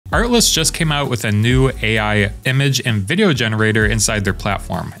Artlist just came out with a new AI image and video generator inside their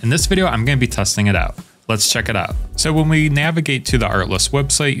platform. In this video, I'm going to be testing it out. Let's check it out. So when we navigate to the Artlist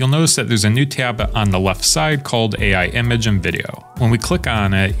website, you'll notice that there's a new tab on the left side called AI Image and Video. When we click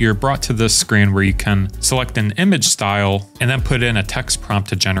on it, you're brought to this screen where you can select an image style and then put in a text prompt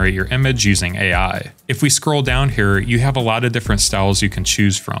to generate your image using AI. If we scroll down here, you have a lot of different styles you can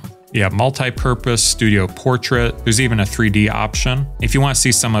choose from. You have multi-purpose, studio portrait, there's even a 3D option. If you want to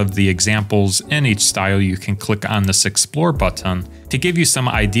see some of the examples in each style, you can click on this explore button to give you some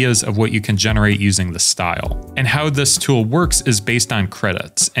ideas of what you can generate using the style. And how this tool works is based on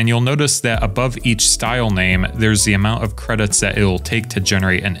credits. And you'll notice that above each style name, there's the amount of credits that it will take to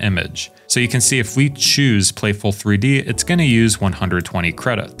generate an image. So you can see if we choose Playful 3D, it's going to use 120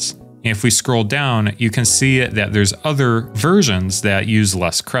 credits. And if we scroll down, you can see that there's other versions that use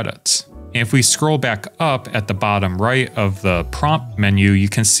less credits. And if we scroll back up at the bottom right of the prompt menu, you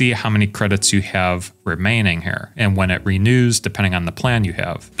can see how many credits you have remaining here and when it renews depending on the plan you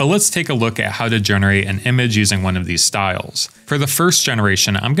have. But let's take a look at how to generate an image using one of these styles. For the first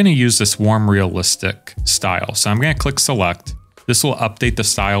generation, I'm going to use this warm realistic style. So I'm going to click select. This will update the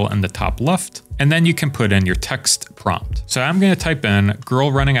style in the top left, and then you can put in your text prompt. So I'm going to type in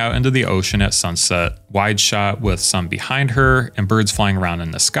girl running out into the ocean at sunset, wide shot with sun behind her and birds flying around in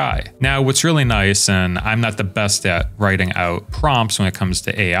the sky. Now, what's really nice, and I'm not the best at writing out prompts when it comes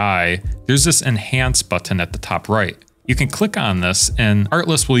to AI, there's this enhance button at the top right. You can click on this and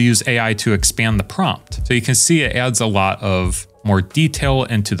Artlist will use AI to expand the prompt. So you can see it adds a lot of more detail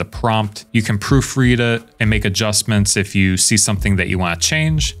into the prompt. You can proofread it and make adjustments if you see something that you want to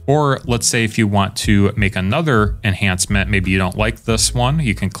change. Or let's say if you want to make another enhancement, maybe you don't like this one,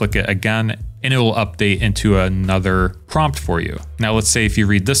 you can click it again and it will update into another prompt for you. Now let's say if you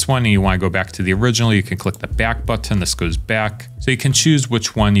read this one and you want to go back to the original, you can click the back button, this goes back. So you can choose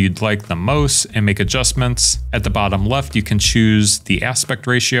which one you'd like the most and make adjustments. At the bottom left, you can choose the aspect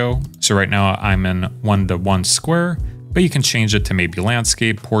ratio. So right now I'm in 1:1 square, but you can change it to maybe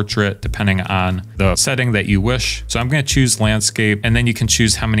landscape, portrait, depending on the setting that you wish. So I'm going to choose landscape, and then you can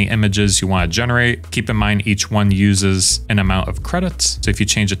choose how many images you want to generate. Keep in mind each one uses an amount of credits. So if you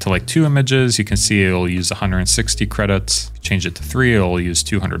change it to like 2 images, you can see it'll use 160 credits. If you change it to 3, it'll use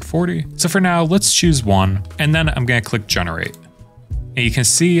 240. So for now, let's choose 1, and then I'm going to click generate. And you can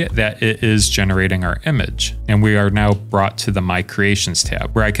see that it is generating our image. And we are now brought to the My Creations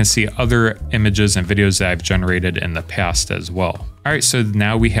tab, where I can see other images and videos that I've generated in the past as well. All right, so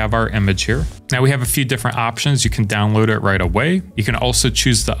now we have our image here. Now we have a few different options. You can download it right away. You can also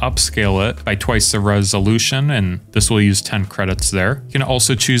choose to upscale it by twice the resolution, and this will use 10 credits there. You can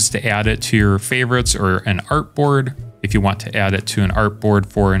also choose to add it to your favorites or an artboard, if you want to add it to an artboard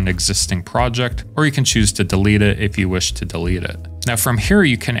for an existing project, or you can choose to delete it if you wish to delete it. Now from here,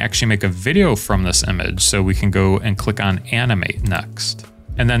 you can actually make a video from this image. So we can go and click on animate next.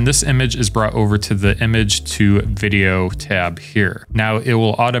 And then this image is brought over to the image to video tab here. Now it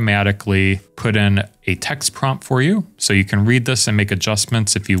will automatically put in a text prompt for you. So you can read this and make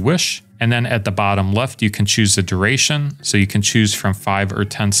adjustments if you wish. And then at the bottom left, you can choose the duration. So you can choose from 5 or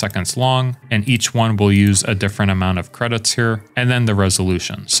 10 seconds long, and each one will use a different amount of credits here. And then the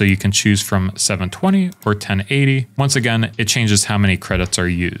resolution. So you can choose from 720 or 1080. Once again, it changes how many credits are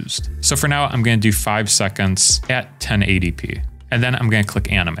used. So for now, I'm going to do 5 seconds at 1080p. And then I'm going to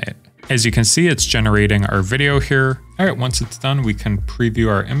click animate. As you can see, it's generating our video here. All right, once it's done, we can preview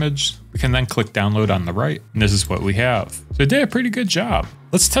our image. We can then click download on the right, and this is what we have. So it did a pretty good job.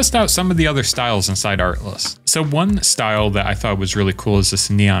 Let's test out some of the other styles inside Artlist. So one style that I thought was really cool is this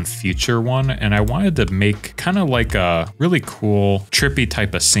neon future one, and I wanted to make kind of like a really cool, trippy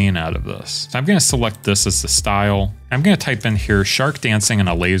type of scene out of this. So I'm going to select this as the style. I'm going to type in here, shark dancing in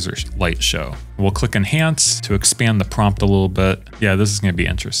a laser light show. We'll click enhance to expand the prompt a little bit. Yeah, this is going to be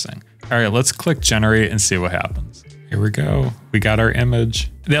interesting. All right, let's click generate and see what happens. Here we go. We got our image.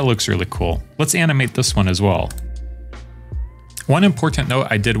 That looks really cool. Let's animate this one as well. One important note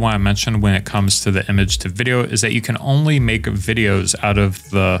I did want to mention when it comes to the image to video is that you can only make videos out of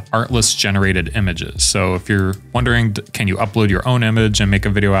the Artlist generated images. So if you're wondering, can you upload your own image and make a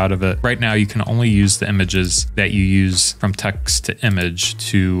video out of it? Right now, you can only use the images that you use from text to image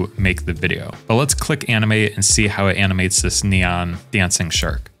to make the video. But let's click animate and see how it animates this neon dancing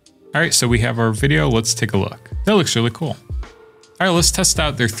shark. All right, so we have our video. Let's take a look. That looks really cool. All right, let's test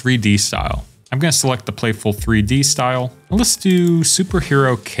out their 3D style. I'm going to select the Playful 3D style. And let's do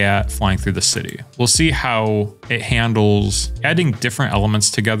superhero cat flying through the city. We'll see how it handles adding different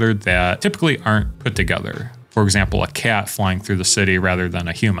elements together that typically aren't put together. For example, a cat flying through the city rather than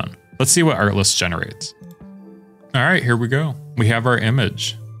a human. Let's see what Artlist generates. All right, here we go. We have our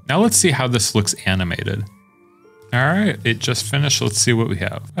image. Now let's see how this looks animated. All right, it just finished. Let's see what we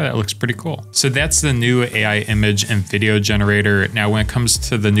have. Oh, that looks pretty cool. So that's the new AI image and video generator. Now, when it comes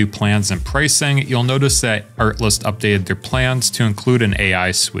to the new plans and pricing, you'll notice that Artlist updated their plans to include an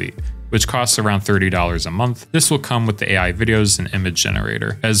AI suite, which costs around $30 a month. This will come with the AI videos and image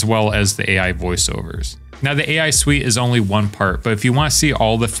generator, as well as the AI voiceovers. Now, the AI suite is only one part, but if you want to see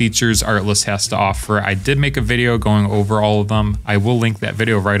all the features Artlist has to offer, I did make a video going over all of them. I will link that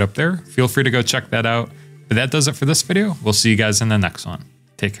video right up there. Feel free to go check that out. But that does it for this video. We'll see you guys in the next one.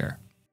 Take care.